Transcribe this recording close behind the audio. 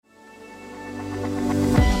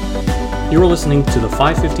You're listening to the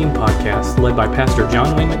 515 podcast led by Pastor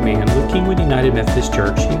John Wayne McMahon with Kingwood United Methodist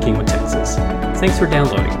Church in Kingwood, Texas. Thanks for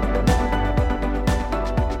downloading.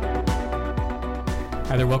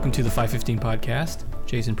 Hi there, welcome to the 515 podcast.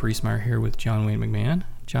 Jason Priestmeyer here with John Wayne McMahon.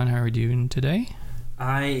 John, how are you doing today?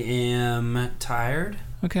 I am tired.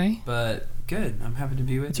 Okay. But good. I'm happy to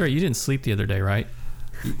be with you. That's right, you didn't sleep the other day, right?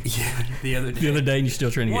 Yeah, the other day. The other day, and you're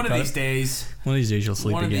still trying to One get of caught these up? days. One of these days you'll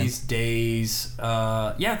sleep again. One of these days.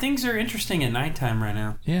 Yeah, things are interesting at nighttime right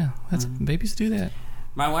now. Yeah, that's babies do that.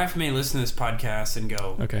 My wife may listen to this podcast and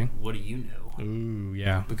go, Okay. What do you know? Ooh,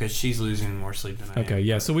 yeah. Because she's losing more sleep than I am. Okay,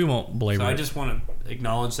 yeah, so we won't belabor So I it. just want to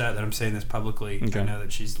acknowledge that I'm saying this publicly. Okay. I know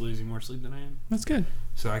that she's losing more sleep than I am. That's good.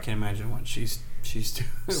 So I can imagine what she's doing,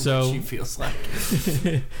 So- what she feels like.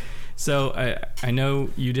 So I know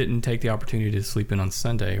you didn't take the opportunity to sleep in on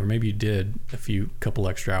Sunday, or maybe you did a couple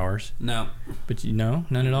extra hours. No. But none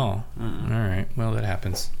at all. Mm-mm. All right, well that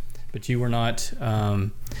happens. But you were not. I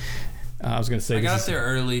was going to say. I got there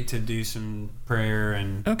early to do some prayer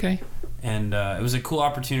and Okay. it was a cool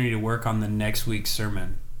opportunity to work on the next week's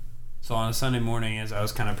sermon. So on a Sunday morning, as I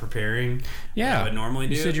was kind of preparing, Yeah. I would normally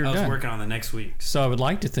do. You said you were I was done. working on the next week. So I would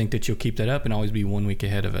like to think that you'll keep that up and always be 1 week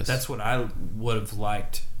ahead of us. That's what I would have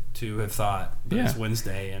liked to have thought. But Yeah. it's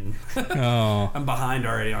Wednesday and Oh. I'm behind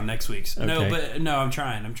already on next week's. Okay. I'm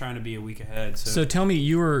trying. I'm trying to be a week ahead. So tell me,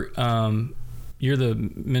 you're the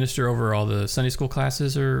minister over all the Sunday school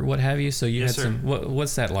classes or what have you. So you Yes, had sir. some.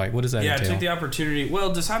 What's that like? What does that yeah, I entail? took the opportunity.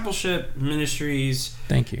 Well, discipleship ministries.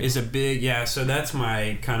 Thank you. Is a big, so that's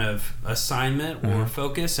my kind of assignment or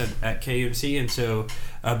focus at KUMC, and so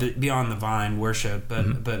beyond the Vine worship,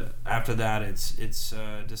 but after that it's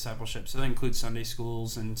discipleship. So that includes Sunday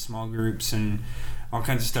schools and small groups and all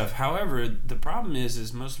kinds of stuff. However, the problem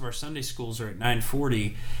is most of our Sunday schools are at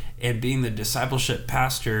 9:40, and being the discipleship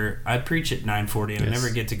pastor, I preach at 9:40, and I never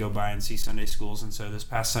get to go by and see Sunday schools. And so this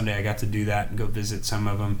past Sunday, I got to do that and go visit some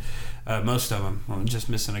of them, most of them. Well, just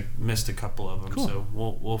missed a couple of them. Cool. So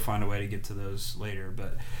we'll find a way to get to those later.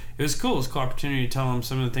 But it was cool. It was a cool opportunity to tell them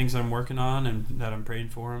some of the things I'm working on and that I'm praying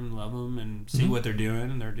for them, love them, and see what they're doing.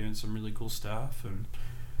 And they're doing some really cool stuff, and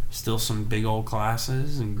still some big old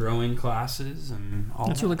classes and growing classes and all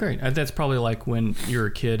That's that. really great. That's probably like when you're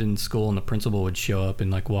a kid in school and the principal would show up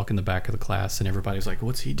and like walk in the back of the class and everybody's like,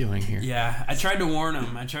 "What's he doing here?" Yeah, I tried to warn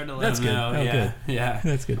him. I tried to let him know. Oh, yeah, good. yeah.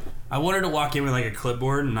 That's good. I wanted to walk in with like a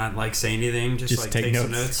clipboard and not like say anything, just like take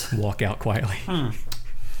some notes. Walk out quietly.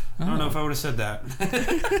 I don't know if I would have said that.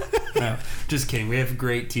 No, just kidding. We have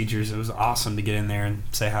great teachers. It was awesome to get in there and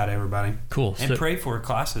say hi to everybody. Cool. And pray for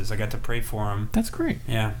classes. I got to pray for them. That's great.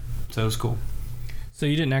 Yeah, so it was cool. So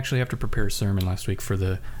you didn't actually have to prepare a sermon last week for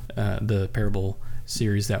the parable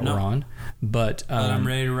series that we're on, but I'm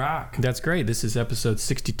ready to rock. That's great. This is episode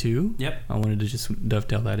 62. Yep. I wanted to just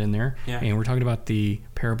dovetail that in there. Yeah. And we're talking about the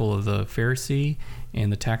parable of the Pharisee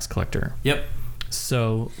and the tax collector. Yep.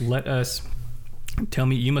 So tell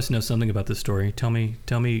me, you must know something about this story. Tell me,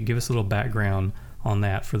 give us a little background on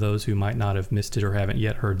that for those who might not have missed it or haven't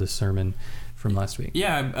yet heard the sermon from last week.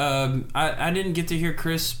 Yeah, I didn't get to hear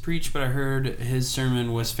Chris preach, but I heard his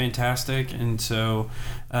sermon was fantastic, and so,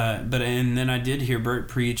 and then I did hear Bert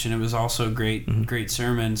preach, and it was also a great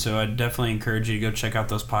sermon. So I definitely encourage you to go check out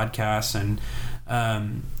those podcasts. And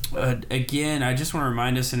again, I just want to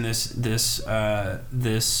remind us in this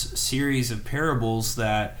series of parables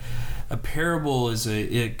that a parable is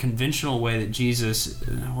a conventional way that Jesus,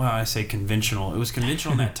 I say conventional. It was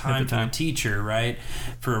conventional in that time for a teacher, right?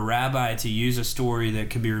 For a rabbi to use a story that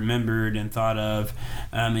could be remembered and thought of.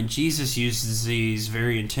 And Jesus uses these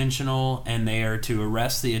very intentional, and they are to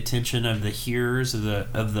arrest the attention of the hearers, of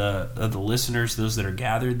the listeners, those that are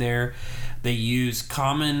gathered there. They use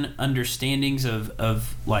common understandings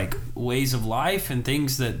of like ways of life and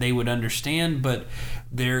things that they would understand, but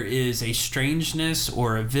there is a strangeness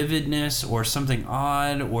or a vividness or something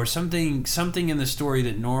odd or something in the story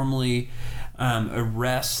that normally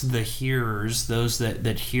arrests the hearers, those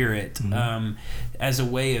that hear it, as a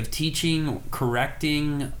way of teaching,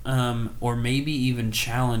 correcting, or maybe even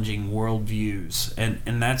challenging worldviews.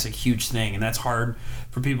 And that's a huge thing, and that's hard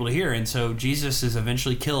for people to hear. And so Jesus is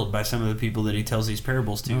eventually killed by some of the people that he tells these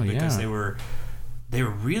parables to because they were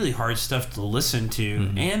really hard stuff to listen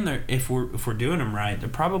to, and if we're doing them right, they're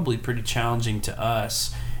probably pretty challenging to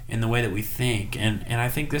us in the way that we think, and I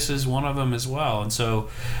think this is one of them as well. And so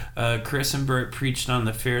Chris and Bert preached on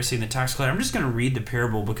the Pharisee and the tax collector. I'm just going to read the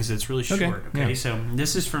parable because it's really short. Okay? So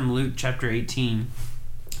this is from Luke chapter 18,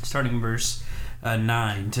 starting verse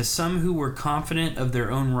 9. To some who were confident of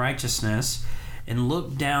their own righteousness and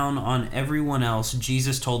looked down on everyone else,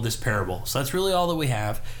 Jesus told this parable. So that's really all that we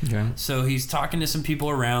have. Okay. So he's talking to some people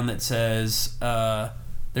around that says,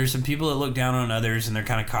 there's some people that look down on others and they're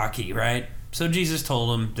kind of cocky, right? So Jesus told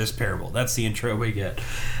them this parable. That's the intro we get.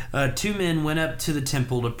 2 men went up to the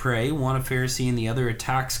temple to pray, one a Pharisee and the other a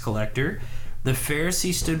tax collector. The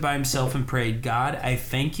Pharisee stood by himself and prayed, God, I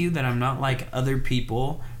thank you that I'm not like other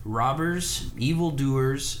people, robbers,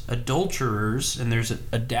 evildoers, adulterers, and there's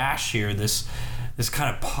a dash here, this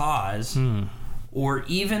kind of pause, or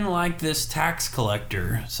even like this tax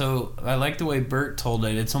collector. So I like the way Bert told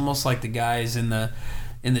it. It's almost like the guy's in the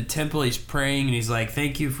temple, he's praying, and he's like,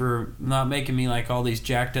 thank you for not making me like all these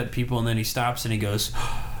jacked up people, and then he stops and he goes,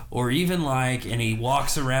 or even like, and he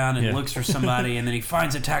walks around and looks for somebody, and then he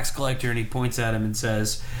finds a tax collector and he points at him and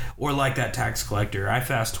says, or like that tax collector, I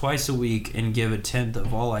fast twice a week and give 1/10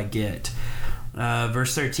 of all I get.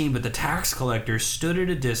 Verse 13, but the tax collector stood at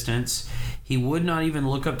a distance. He would not even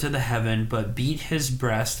look up to the heaven, but beat his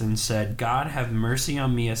breast and said, God, have mercy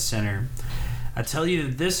on me, a sinner. I tell you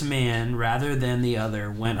that this man, rather than the other,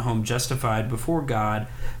 went home justified before God.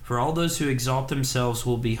 For all those who exalt themselves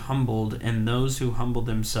will be humbled, and those who humble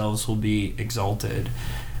themselves will be exalted.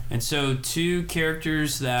 And so 2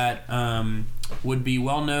 characters that would be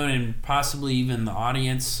well known, and possibly even the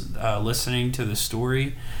audience listening to the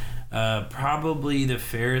story. Probably the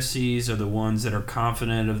Pharisees are the ones that are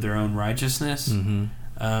confident of their own righteousness. Mm-hmm.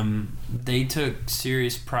 They took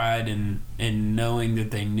serious pride in knowing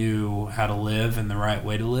that they knew how to live and the right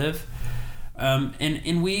way to live.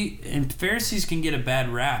 And Pharisees can get a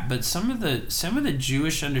bad rap, but some of the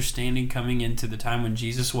Jewish understanding coming into the time when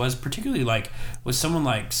Jesus was, particularly like with someone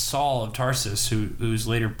like Saul of Tarsus, who's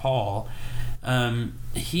later Paul,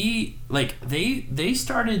 they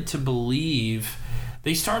started to believe,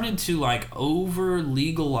 they started to like over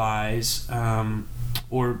legalize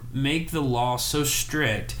or make the law so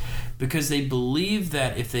strict because they believed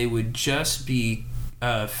that if they would just be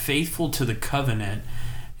faithful to the covenant,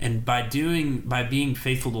 and by being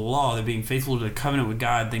faithful to the law, they're being faithful to the covenant with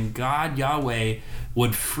God, then God, Yahweh,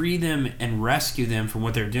 would free them and rescue them from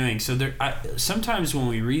what they're doing. So sometimes when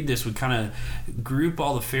we read this, we kind of group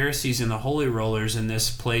all the Pharisees and the holy rollers in this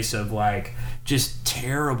place of like just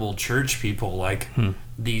terrible church people, like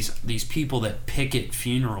these people that picket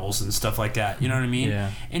funerals and stuff like that. You know what I mean?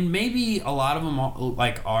 Yeah. And maybe a lot of them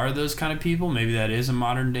are those kind of people. Maybe that is a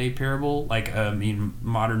modern day parable,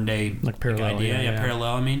 modern day like parallel idea.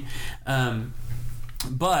 Parallel. I mean.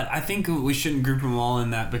 But I think we shouldn't group them all in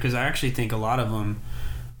that, because I actually think a lot of them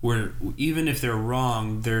were, even if they're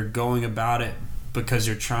wrong, they're going about it because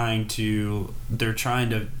they're trying to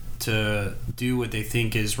do what they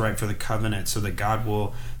think is right for the covenant, so that God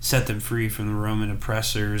will set them free from the Roman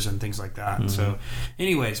oppressors and things like that. Mm-hmm. So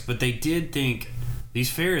anyways, but they did think, these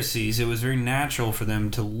Pharisees, it was very natural for them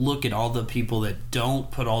to look at all the people that don't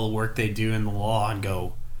put all the work they do in the law and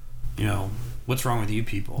go, what's wrong with you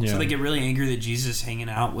people? Yeah. So they get really angry that Jesus is hanging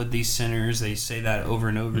out with these sinners. They say that over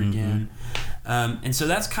and over again. And so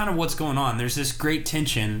that's kind of what's going on. There's this great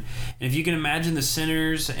tension. And if you can imagine the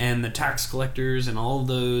sinners and the tax collectors and all of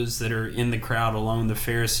those that are in the crowd along with the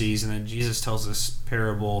Pharisees, and then Jesus tells this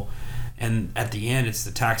parable, and at the end it's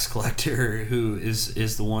the tax collector who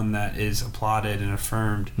is the one that is applauded and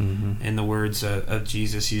affirmed in the words of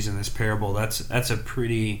Jesus using this parable. That's a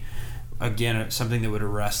pretty... Again, something that would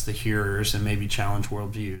arrest the hearers and maybe challenge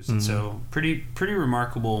worldviews. And so pretty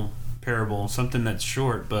remarkable parable, something that's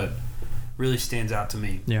short but really stands out to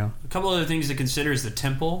me. Yeah. A couple other things to consider is the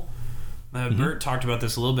temple. Bert talked about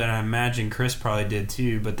this a little bit, and I imagine Chris probably did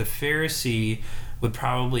too, but the Pharisee would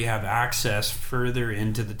probably have access further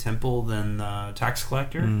into the temple than the tax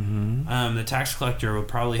collector. The tax collector would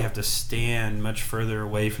probably have to stand much further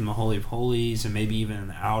away from the Holy of Holies and maybe even in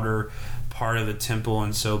the outer part of the temple,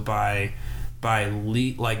 and so by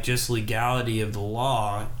just legality of the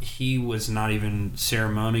law, he was not even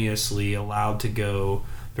ceremoniously allowed to go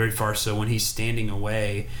very far. So when he's standing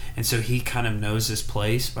away, and so he kind of knows his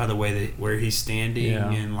place by the way that where he's standing,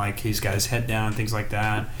 and like he's got his head down and things like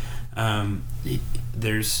that.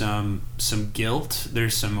 There's some guilt,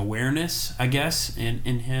 there's some awareness, I guess, in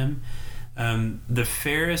him. The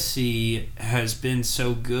Pharisee has been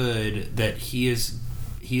so good that he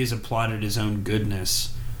has applauded his own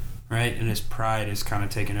goodness, right? And his pride is kind of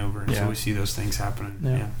taken over. And so we see those things happening.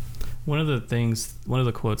 Yeah. One of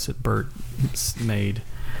the quotes that Bert made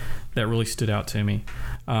that really stood out to me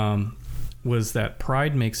was that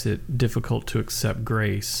pride makes it difficult to accept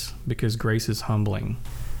grace because grace is humbling.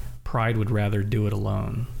 Pride would rather do it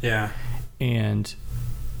alone. Yeah. And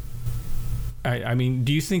I mean,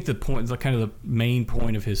 do you think the point, like kind of the main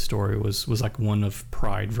point of his story was like one of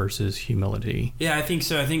pride versus humility? Yeah, I think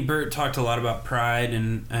so. I think Bert talked a lot about pride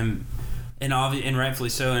and rightfully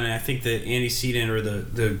so. And I think the antecedent or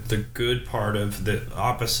the good part of the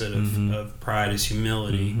opposite of pride is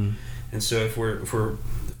humility. Mm-hmm. And so if we're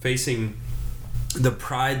facing the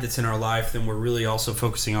pride that's in our life, then we're really also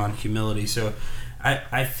focusing on humility. So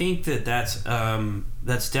I think that's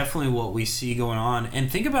definitely what we see going on.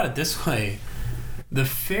 And think about it this way. The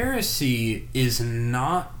Pharisee is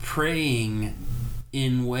not praying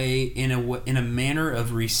in a manner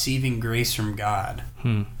of receiving grace from God.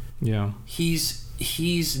 Yeah.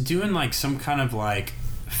 He's doing like some kind of like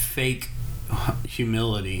fake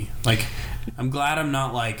humility. Like, I'm glad I'm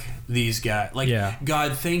not like these guys. Like, yeah.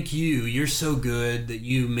 God, thank you. You're so good that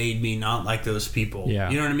you made me not like those people. Yeah.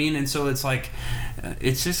 You know what I mean? And so it's like,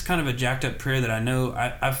 it's just kind of a jacked up prayer that I know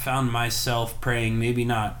I've found myself praying, maybe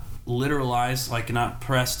not literalized, like not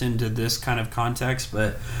pressed into this kind of context,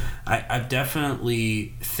 but I've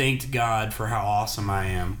definitely thanked God for how awesome I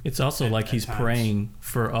am. It's also like he's praying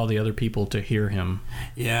for all the other people to hear him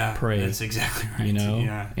pray. That's exactly right. You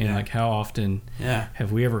know? And like how often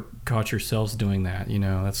have we ever caught yourselves doing that? You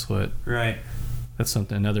know, that's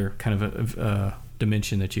something, another kind of a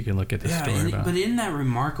dimension that you can look at this story about. But isn't that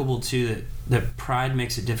remarkable too, that pride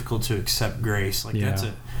makes it difficult to accept grace? Like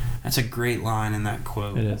that's a great line in that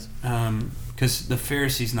quote. It is. Because the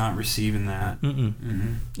Pharisee's not receiving that.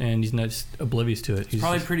 Mm-hmm. And he's not just oblivious to it. He's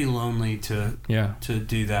probably pretty lonely to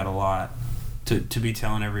do that a lot. To be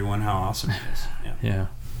telling everyone how awesome it is.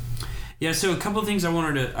 Yeah, so a couple of things I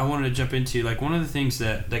wanted to jump into. Like, one of the things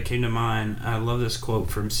that came to mind, I love this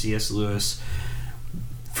quote from C.S. Lewis.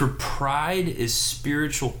 For pride is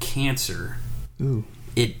spiritual cancer. Ooh.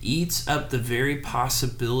 It eats up the very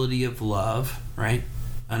possibility of love, right?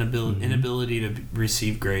 Inability to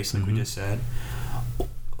receive grace, like we just said.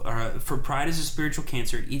 For pride is a spiritual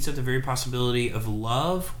cancer. It eats up the very possibility of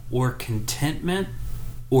love or contentment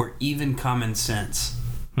or even common sense.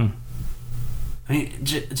 I mean,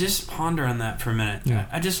 just ponder on that for a minute. Yeah.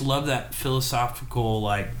 I just love that philosophical,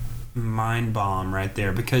 like, mind bomb right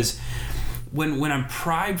there, because when I'm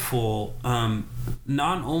prideful,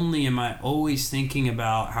 not only am I always thinking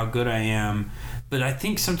about how good I am, but I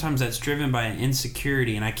think sometimes that's driven by an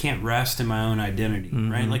insecurity, and I can't rest in my own identity,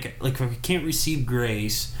 right? Like if I can't receive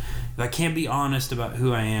grace, if I can't be honest about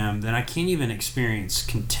who I am, then I can't even experience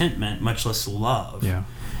contentment, much less love. Yeah.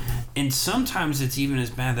 And sometimes it's even as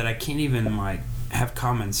bad that I can't even like have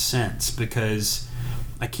common sense, because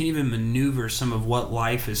I can't even maneuver some of what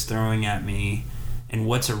life is throwing at me and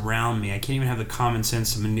what's around me. I can't even have the common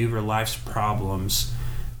sense to maneuver life's problems,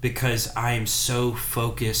 because I am so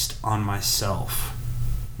focused on myself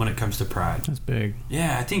when it comes to pride. That's big.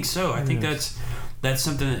 Yeah, I think so. I think that's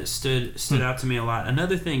something that stood out to me a lot.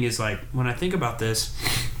 Another thing is, like, when I think about this,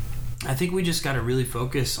 I think we just got to really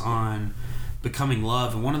focus on becoming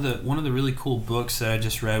love. And one of the really cool books that I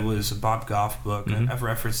just read was a Bob Goff book. I've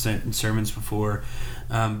referenced it in sermons before.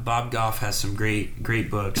 Bob Goff has some great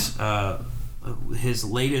books. His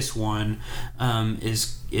latest one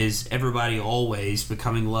is Everybody Always: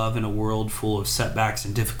 Becoming Love in a World Full of Setbacks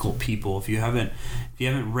and Difficult People. If you haven't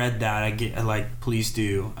read that, please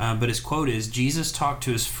do. But his quote is, Jesus talked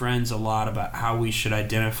to his friends a lot about how we should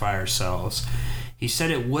identify ourselves. He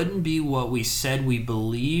said it wouldn't be what we said we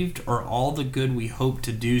believed or all the good we hoped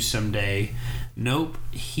to do someday. Nope.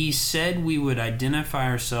 He said we would identify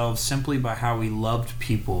ourselves simply by how we loved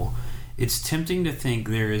people. It's tempting to think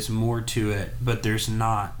there is more to it, but there's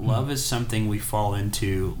not. Love is something we fall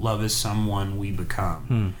into. Love is someone we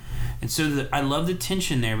become. And so I love the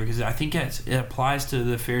tension there, because I think it applies to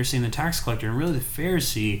the Pharisee and the tax collector. And really, the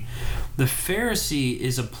Pharisee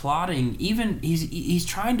is applauding. Even he's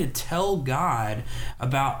trying to tell God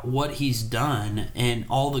about what he's done and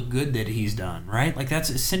all the good that he's done. Right? Like, that's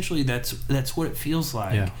essentially that's what it feels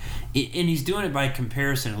like. Yeah. And he's doing it by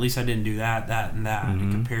comparison. At least I didn't do that, and that.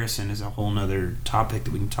 And comparison is a whole nother topic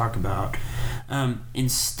that we can talk about.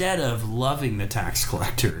 Instead of loving the tax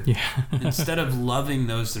collector, instead of loving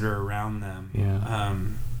those that are around them.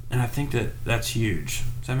 And I think that's huge.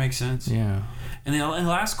 Does that make sense? Yeah. And the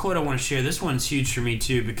last quote I want to share, this one's huge for me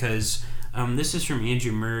too, because this is from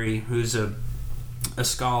Andrew Murray, who's a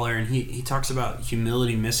scholar, and he talks about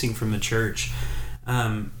humility missing from the church.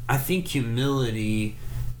 I think humility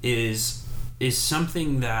is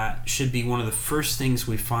something that should be one of the first things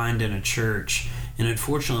we find in a church, and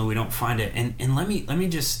unfortunately we don't find it. And let me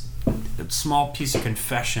just, a small piece of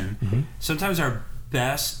confession. Sometimes our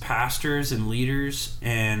best pastors and leaders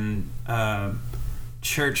and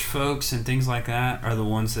church folks and things like that are the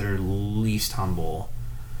ones that are least humble.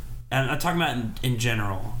 and I'm talking about in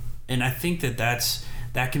general, and I think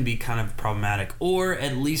that can be kind of problematic, or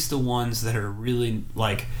at least the ones that are really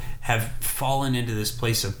like have fallen into this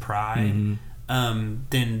place of pride.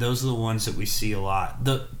 Then those are the ones that we see a lot.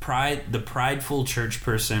 The prideful church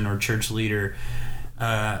person or church leader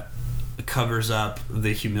covers up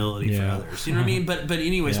the humility for others. You know what I mean? But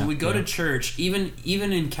anyways, when we go to church, even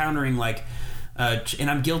encountering like, and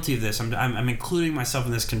I'm guilty of this. I'm including myself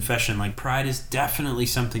in this confession. Like, pride is definitely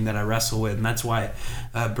something that I wrestle with, and that's why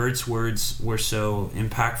Bert's words were so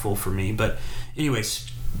impactful for me. But anyways,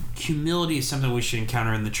 humility is something we should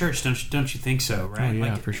encounter in the church, don't you think so, right? Oh,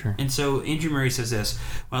 yeah, for sure. And so Andrew Murray says this: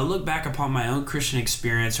 when I look back upon my own Christian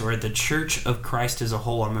experience or at the Church of Christ as a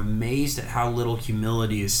whole, I'm amazed at how little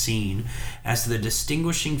humility is seen as the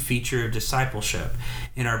distinguishing feature of discipleship.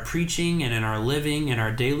 In our preaching and in our living, in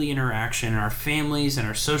our daily interaction, in our families and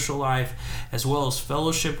our social life, as well as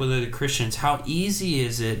fellowship with other Christians, how easy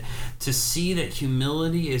is it to see that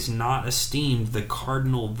humility is not esteemed the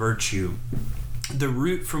cardinal virtue, the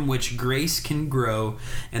root from which grace can grow,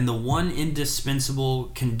 and the one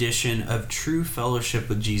indispensable condition of true fellowship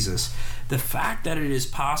with Jesus. The fact that it is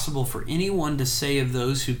possible for anyone to say of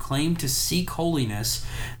those who claim to seek holiness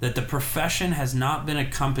that the profession has not been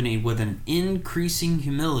accompanied with an increasing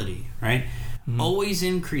humility, right? Always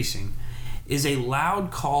increasing, is a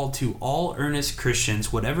loud call to all earnest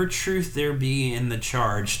Christians, whatever truth there be in the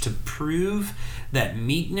charge, to prove that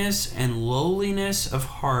meekness and lowliness of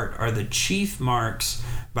heart are the chief marks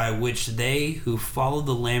by which they who follow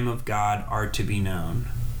the Lamb of God are to be known.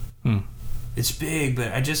 It's big,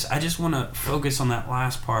 but I just want to focus on that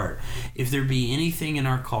last part. If there be anything in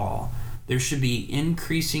our call, there should be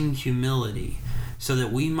increasing humility, so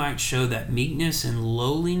that we might show that meekness and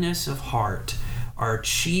lowliness of heart are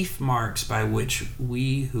chief marks by which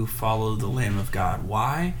we who follow the Lamb of God.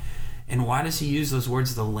 Why? And why does he use those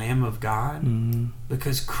words, the Lamb of God?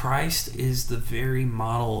 Because Christ is the very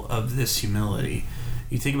model of this humility.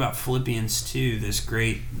 You think about Philippians 2, this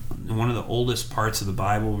great, one of the oldest parts of the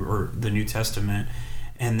Bible or the New Testament,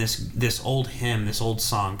 and this old hymn, this old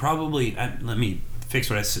song, probably, let me fix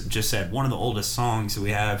what I just said, one of the oldest songs that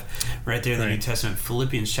we have right there in the New Testament,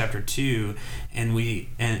 Philippians chapter 2, and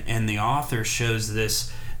the author shows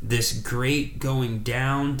this great going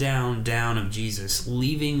down of Jesus,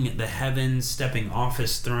 leaving the heavens, stepping off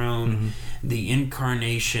his throne, the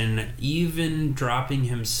incarnation, even dropping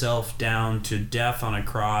himself down to death on a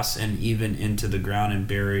cross and even into the ground and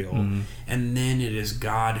burial. And then it is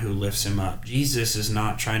God who lifts him up. Jesus is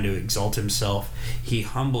not trying to exalt himself. He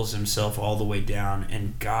humbles himself all the way down,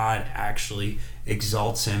 and God actually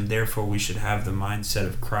exalts him. Therefore, we should have the mindset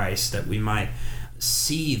of Christ, that we might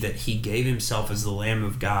see that he gave himself as the Lamb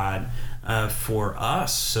of God for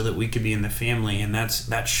us, so that we could be in the family, and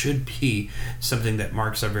that should be something that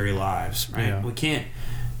marks our very lives, right? We can't,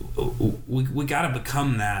 we got to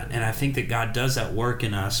become that, and I think that God does that work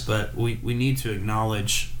in us, but we need to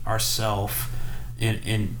acknowledge ourselves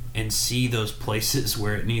and see those places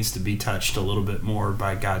where it needs to be touched a little bit more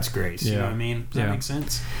by God's grace. You know what I mean? Does that make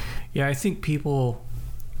sense? Yeah, I think people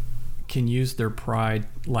can use their pride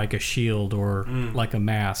like a shield or like a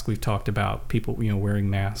mask. We've talked about people, wearing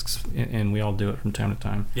masks, and we all do it from time to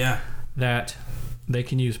time. Yeah. That they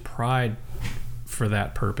can use pride for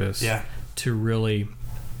that purpose. Yeah. To really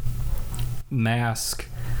mask,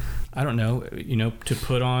 I don't know, to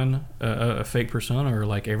put on a fake persona, or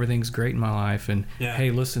like everything's great in my life, and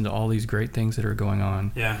hey, listen to all these great things that are going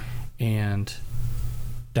on. Yeah. And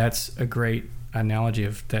that's a great analogy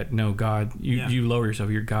of that. No, God, you lower yourself,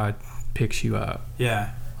 your God picks you up.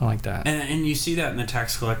 Yeah. I like that. And you see that in the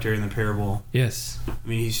tax collector in the parable. Yes. I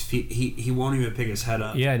mean, he won't even pick his head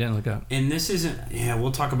up. Yeah, I didn't look up. And this isn't,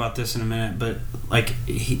 we'll talk about this in a minute, but like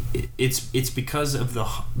it's because of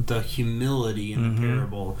the humility in the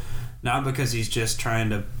parable, not because he's just trying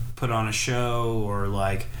to put on a show, or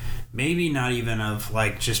like maybe not even of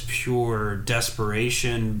like just pure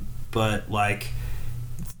desperation, but like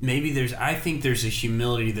maybe I think there's a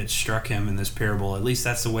humility that struck him in this parable. At least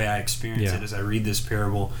that's the way I experience it as I read this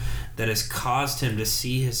parable, that has caused him to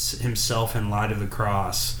see himself in light of the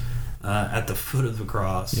cross, at the foot of the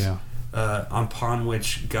cross, upon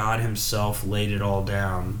which God himself laid it all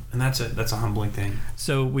down. And that's a humbling thing.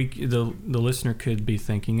 So the listener could be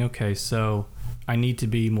thinking, okay, so I need to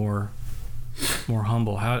be more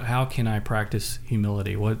humble. How can I practice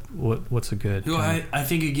humility? What's a good? Well, I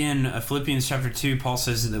think again, Philippians chapter 2, Paul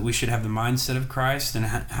says that we should have the mindset of Christ. And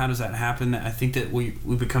how does that happen? I think that we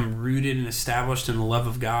become rooted and established in the love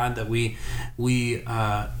of God. That we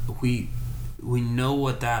we know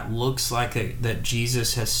what that looks like, that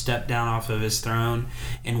Jesus has stepped down off of his throne,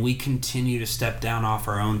 and we continue to step down off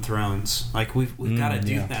our own thrones. Like we've got to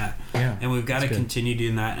do that, and we've got to continue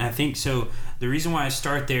doing that. And I think so. The reason why I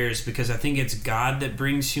start there is because I think it's God that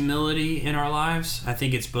brings humility in our lives. I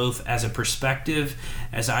think it's both as a perspective,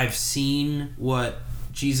 as I've seen what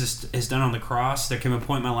Jesus has done on the cross. There came a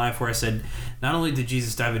point in my life where I said, not only did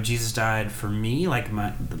Jesus die, but Jesus died for me. Like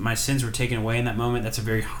my sins were taken away in that moment. That's a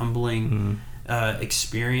very humbling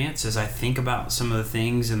experience as I think about some of the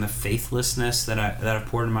things and the faithlessness that I've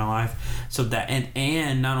poured in my life. So that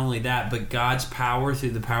and not only that, but God's power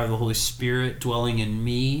through the power of the Holy Spirit dwelling in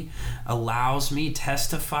me allows me,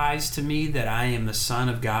 testifies to me that I am the Son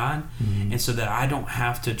of God, and so that I don't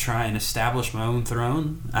have to try and establish my own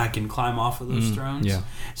throne. I can climb off of those thrones. Yeah.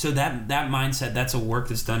 So that mindset, that's a work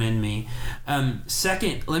that's done in me.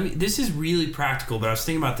 Second, this is really practical, but I was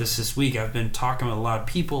thinking about this week. I've been talking with a lot of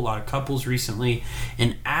people, a lot of couples recently,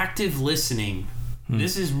 and active listening.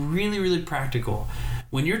 This is really, really practical.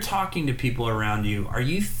 When you're talking to people around you, are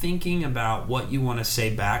you thinking about what you want to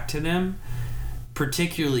say back to them?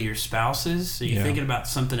 Particularly your spouses? Are you thinking about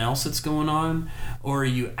something else that's going on? Or are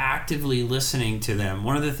you actively listening to them?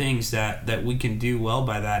 One of the things that we can do well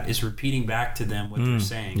by that is repeating back to them what they're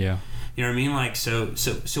saying. Yeah. You know what I mean? Like, so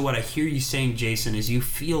what I hear you saying, Jason, is you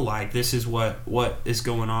feel like this is what is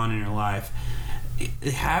going on in your life.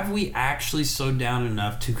 Have we actually slowed down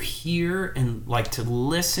enough to hear and like to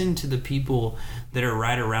listen to the people that are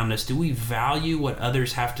right around us? Do we value what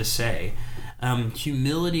others have to say?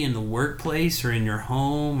 Humility in the workplace or in your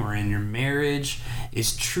home or in your marriage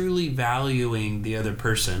is truly valuing the other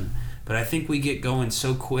person. But I think we get going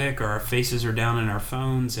so quick, or our faces are down in our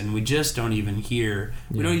phones, and we just don't even hear.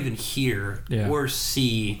 We don't even hear or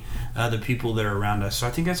see the people that are around us. So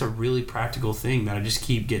I think that's a really practical thing that I just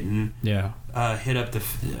keep getting hit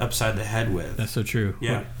upside the head with. That's so true.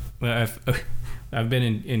 Yeah. Well, I've been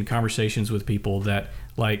in conversations with people that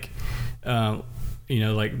like.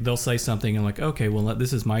 Like they'll say something and like, okay, well,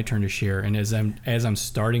 this is my turn to share. And as I'm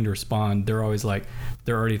starting to respond, they're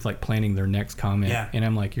already like planning their next comment. Yeah. And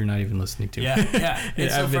I'm like, you're not even listening to me. Yeah.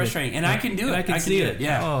 It's so frustrating. And I can do it. I can see it.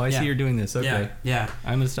 Yeah. Oh, I see you're doing this. Okay. Yeah.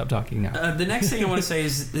 I'm going to stop talking now. The next thing I want to say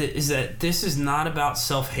is that this is not about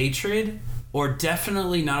self-hatred, or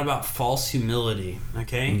definitely not about false humility.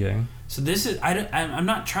 Okay. So this is, I'm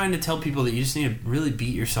not trying to tell people that you just need to really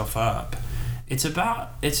beat yourself up. It's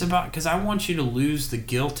about because I want you to lose the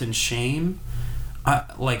guilt and shame,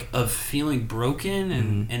 like of feeling broken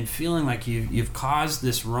and feeling like you've caused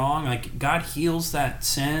this wrong. Like God heals that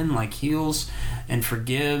sin, like heals and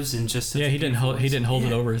forgives, and just he didn't hold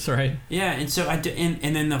it over us, right? Yeah, and so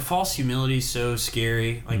and then the false humility is so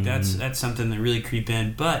scary. Like that's something that really creep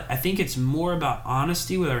in. But I think it's more about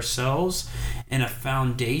honesty with ourselves and a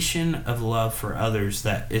foundation of love for others.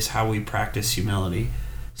 That is how we practice humility.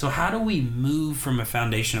 So how do we move from a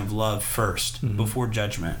foundation of love first before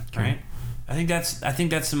judgment, right? I think that's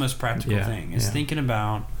the most practical thing, is thinking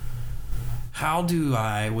about how do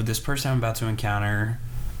I, with this person I'm about to encounter,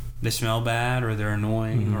 they smell bad or they're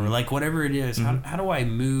annoying or like whatever it is, how do I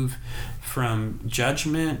move from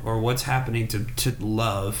judgment or what's happening to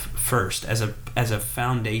love first as a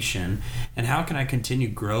foundation, and how can I continue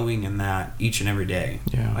growing in that each and every day?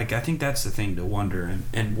 Yeah. Like I think that's the thing to wonder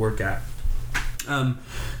and work at.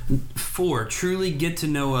 4, truly get to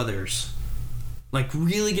know others. Like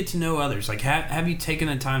really get to know others. Like have you taken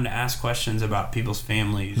the time to ask questions about people's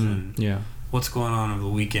families and what's going on over the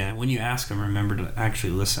weekend? When you ask them, remember to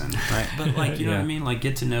actually listen, right? But like, you know what I mean? Like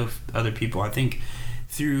get to know other people. I think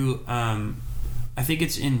through I think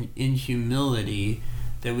it's in humility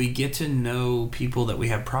that we get to know people that we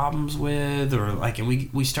have problems with, or like, and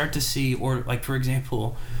we start to see, or like for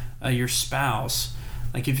example, your spouse.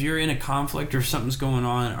 Like if you're in a conflict or something's going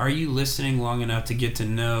on, are you listening long enough to get to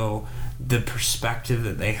know the perspective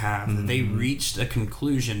that they have, that they reached a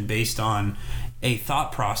conclusion based on a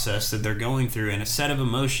thought process that they're going through and a set of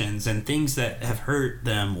emotions and things that have hurt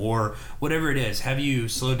them or whatever it is? Have you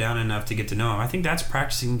slowed down enough to get to know them? I think that's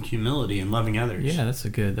practicing humility and loving others. Yeah, that's a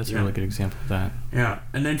really good example of that. Yeah.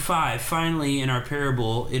 And then 5, finally in our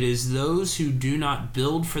parable, it is those who do not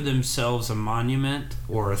build for themselves a monument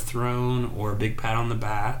or a throne or a big pat on the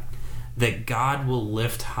back that God will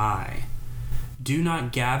lift high. Do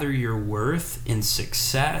not gather your worth in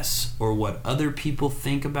success or what other people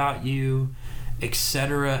think about you,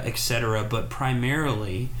 etc., but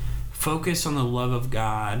primarily focus on the love of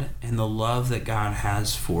God and the love that God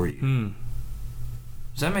has for you.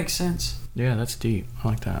 Does that make sense? Yeah, that's deep. I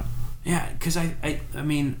like that. Yeah, because I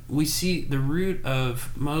mean, we see the root of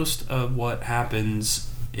most of what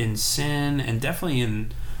happens in sin, and definitely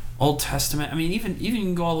in Old Testament. I mean, even you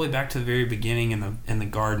can go all the way back to the very beginning in the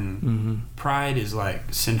garden. Mm-hmm. Pride is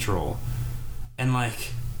like central, and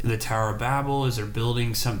like the Tower of Babel, as they're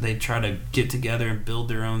building something, they try to get together and build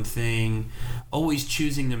their own thing, always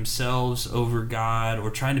choosing themselves over God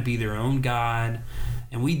or trying to be their own God.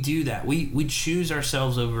 And we do that. We choose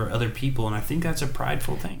ourselves over other people, and I think that's a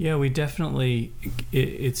prideful thing. Yeah, we definitely.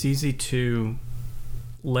 It's easy to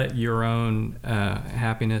let your own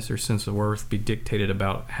happiness or sense of worth be dictated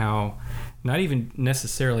about how, not even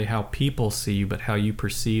necessarily how people see you, but how you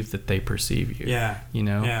perceive that they perceive you. Yeah. You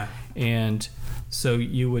know? Yeah. And so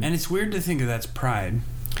you would... And it's weird to think of that's pride.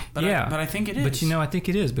 But yeah. But I think it is. But, you know, I think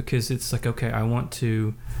it is, because it's like, okay, I want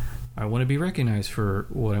to be recognized for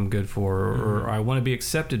what I'm good for, or I want to be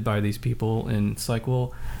accepted by these people. And it's like,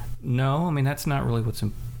 well, no, I mean, that's not really what's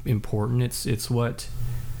important. It's what...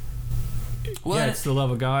 Well, yeah, it's the love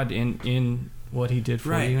of God in what He did for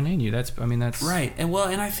you and in you. That's right. And well,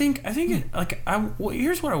 and I think it, like,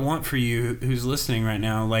 here's what I want for you who's listening right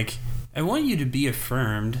now. Like, I want you to be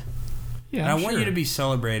affirmed. Yeah, and I want you to be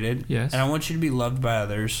celebrated. Yes. And I want you to be loved by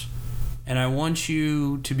others. And I want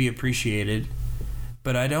you to be appreciated.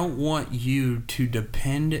 But I don't want you to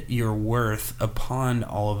depend your worth upon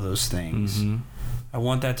all of those things. Mm-hmm. I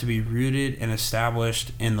want that to be rooted and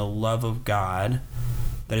established in the love of God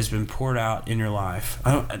that has been poured out in your life.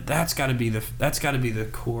 That's got to be the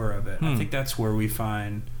core of it. I think that's where we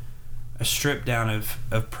find a strip down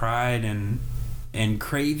of pride and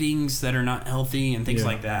cravings that are not healthy and things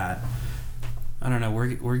like that. I don't know.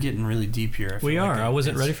 We're getting really deep here. We are. I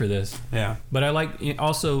wasn't ready for this. Yeah. But I like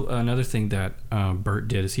also another thing that Bert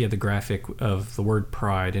did is he had the graphic of the word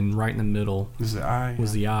pride, and right in the middle was the eye. It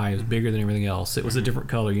was bigger than everything else. It was a different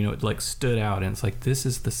color. You know, it like stood out, and it's like, this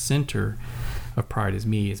is the center of pride. Is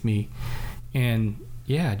me. And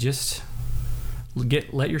yeah, just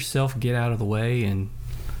let yourself get out of the way, and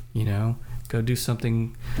you know, go do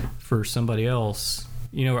something for somebody else.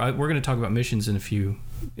 You know, we're going to talk about missions in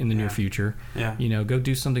the near future. Yeah. You know, go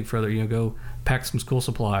do something further. You know, go pack some school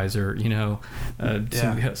supplies, or you know,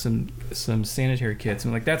 some sanitary kits.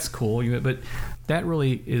 And like, that's cool. But that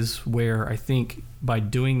really is where I think by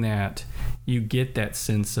doing that, you get that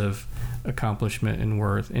sense of accomplishment and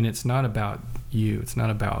worth. And it's not about you. It's not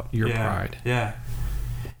about your pride. Yeah.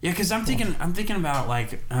 Yeah, because I'm thinking about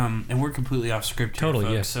like, and we're completely off script here, totally,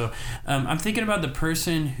 folks. yes. So, I'm thinking about the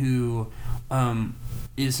person who, I'm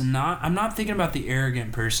not thinking about the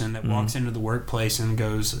arrogant person that walks into the workplace and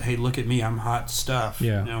goes, "Hey, look at me, I'm hot stuff."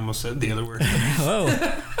 Yeah. I almost said the other word.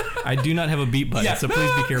 Oh, I do not have a beat button, so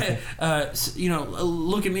please be careful. You know,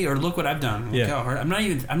 look at me, or look what I've done. Look how hard. I'm not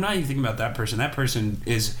even thinking about that person. That person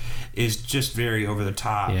is just very over the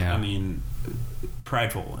top. Yeah. I mean,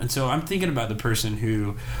 prideful. And so I'm thinking about the person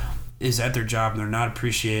who is at their job and they're not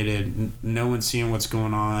appreciated. No one's seeing what's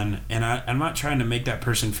going on. And I'm not trying to make that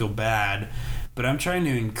person feel bad, but I'm trying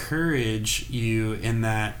to encourage you in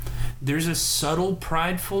that there's a subtle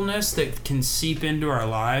pridefulness that can seep into our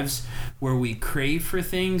lives where we crave for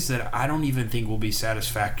things that I don't even think will be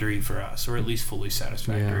satisfactory for us, or at least fully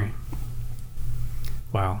satisfactory. Yeah.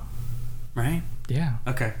 Wow. Right? Yeah.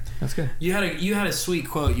 Okay. That's good. You had a sweet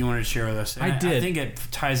quote you wanted to share with us. I did. I think it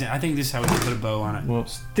ties in. I think this is how we can put a bow on it. Well,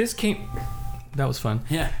 that was fun.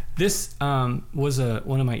 Yeah. This was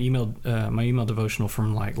one of my email devotional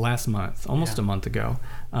from like last month, almost a month ago,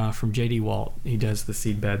 from J.D. Walt. He does the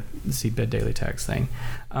seedbed daily text thing,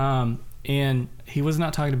 and he was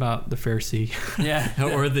not talking about the Pharisee,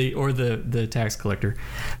 or the tax collector,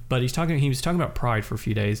 but he was talking about pride for a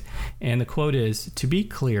few days, and the quote is, "To be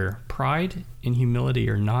clear, pride and humility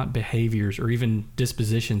are not behaviors or even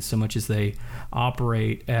dispositions so much as they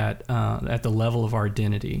operate at the level of our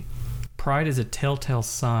identity. Pride is a telltale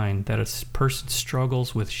sign that a person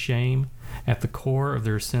struggles with shame at the core of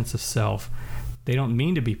their sense of self. They don't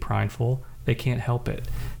mean to be prideful. They can't help it.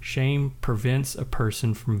 Shame prevents a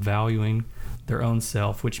person from valuing their own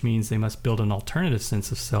self, which means they must build an alternative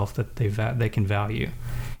sense of self that they can value.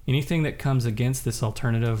 Anything that comes against this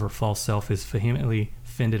alternative or false self is vehemently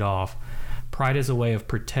fended off. Pride is a way of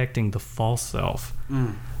protecting the false self.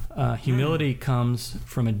 Humility comes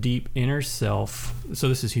from a deep inner self. So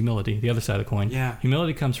this is humility, the other side of the coin. Yeah.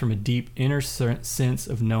 Humility comes from a deep inner sense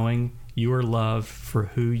of knowing you are loved for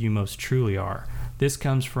who you most truly are. This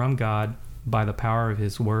comes from God by the power of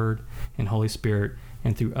His Word and Holy Spirit,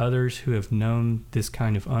 and through others who have known this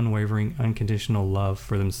kind of unwavering, unconditional love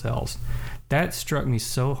for themselves." That struck me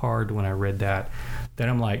so hard when I read that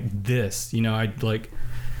I'm like, this,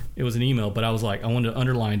 it was an email, but I was like, I wanted to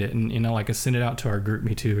underline it, and I sent it out to our group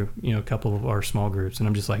me too, a couple of our small groups, and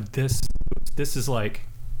I'm just like, this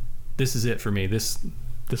is it for me. This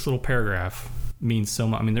little paragraph means so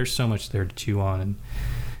much. I mean, there's so much there to chew on. And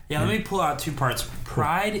let me pull out two parts.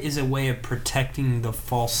 Pride is a way of protecting the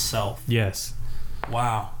false self. Yes.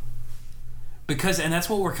 Wow. And that's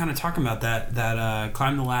what we're kind of talking about, that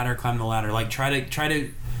climb the ladder. Like try to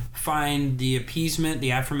find the appeasement,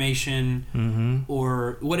 the affirmation,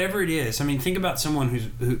 or whatever it is. I mean, think about someone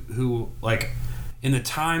who like, in the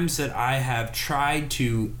times that I have tried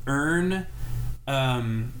to earn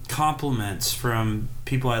compliments from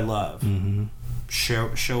people I love,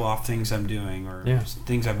 show off things I'm doing or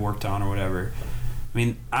things I've worked on or whatever. I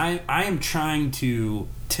mean, I am trying to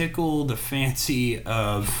tickle the fancy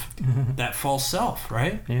of that false self,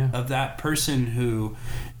 right? Yeah. Of that person who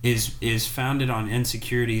is founded on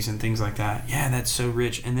insecurities and things like that. Yeah, that's so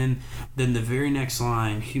rich. And then the very next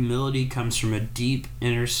line, humility comes from a deep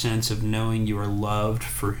inner sense of knowing you are loved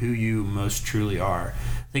for who you most truly are.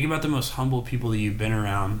 Think about the most humble people that you've been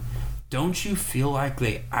around. Don't you feel like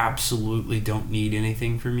they absolutely don't need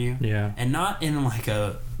anything from you? Yeah. And not in like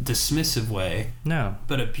a dismissive way. No.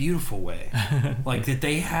 But a beautiful way. Like that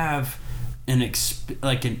they have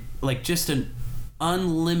just an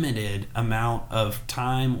unlimited amount of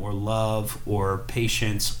time or love or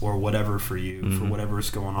patience or whatever for you, for whatever's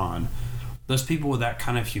going on. Those people with that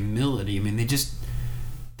kind of humility, I mean,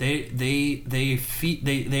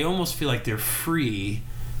 they almost feel like they're free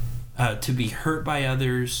to be hurt by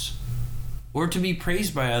others or to be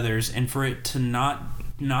praised by others, and for it to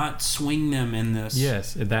not swing them in this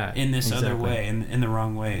other way, in the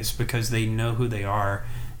wrong ways, because they know who they are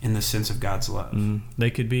in the sense of God's love.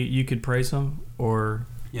 You could praise them or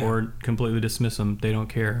completely dismiss them. They don't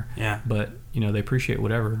care. Yeah. But they appreciate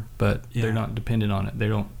whatever, but they're not dependent on it. They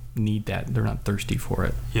don't need that. They're not thirsty for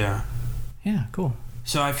it. Yeah. Yeah, cool.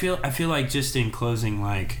 So I feel like, just in closing,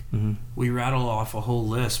 like we rattle off a whole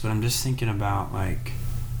list, but I'm just thinking about like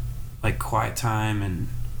quiet time and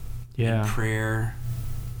prayer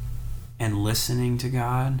and listening to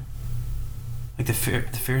God. Like the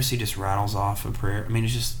Pharisee just rattles off a prayer. I mean,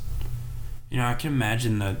 it's just, I can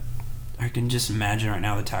just imagine right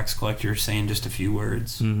now the tax collector saying just a few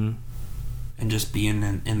words and just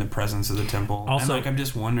being in the presence of the temple. Also, and I'm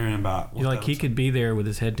just wondering about he could be there with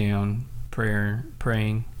his head down,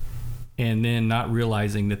 praying, and then not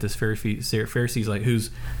realizing that this Pharisee's like, who's,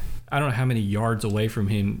 I don't know how many yards away from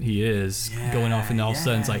him he is, going off, and all of a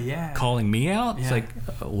sudden it's like calling me out. It's like,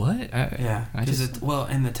 what?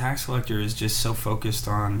 And the tax collector is just so focused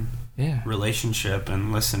on relationship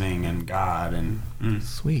and listening and God and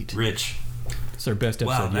sweet, rich. It's our best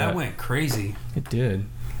episode. Wow, that went crazy. It did.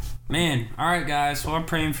 Man, all right, guys. Well, I'm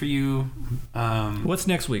praying for you. What's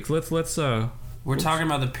next week? We're talking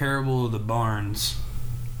about the parable of the barns.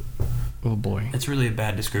 Oh boy, it's really a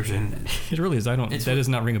bad description. It really is. That does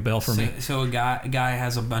not ring a bell for me. So a guy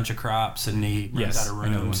has a bunch of crops and he runs out of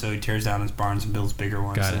room, so he tears down his barns and builds bigger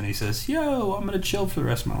ones. And he says, "Yo, I'm gonna chill for the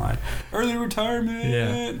rest of my life. Early retirement."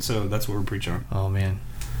 Yeah. So that's what we're preaching on. Oh man.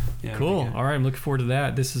 Yeah, cool. All right, I'm looking forward to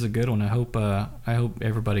that. This is a good one. I hope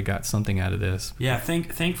everybody got something out of this. Yeah,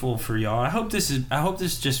 thankful for y'all. I hope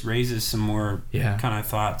this just raises some more kind of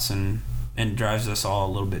thoughts and drives us all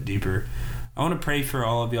a little bit deeper. I want to pray for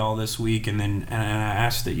all of y'all this week, and I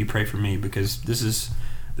ask that you pray for me, because this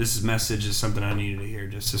message is something I needed to hear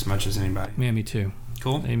just as much as anybody. Man, me too.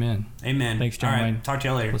 Cool. Amen. Thanks, John. All right, talk to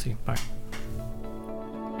y'all later. We'll see you. Bye.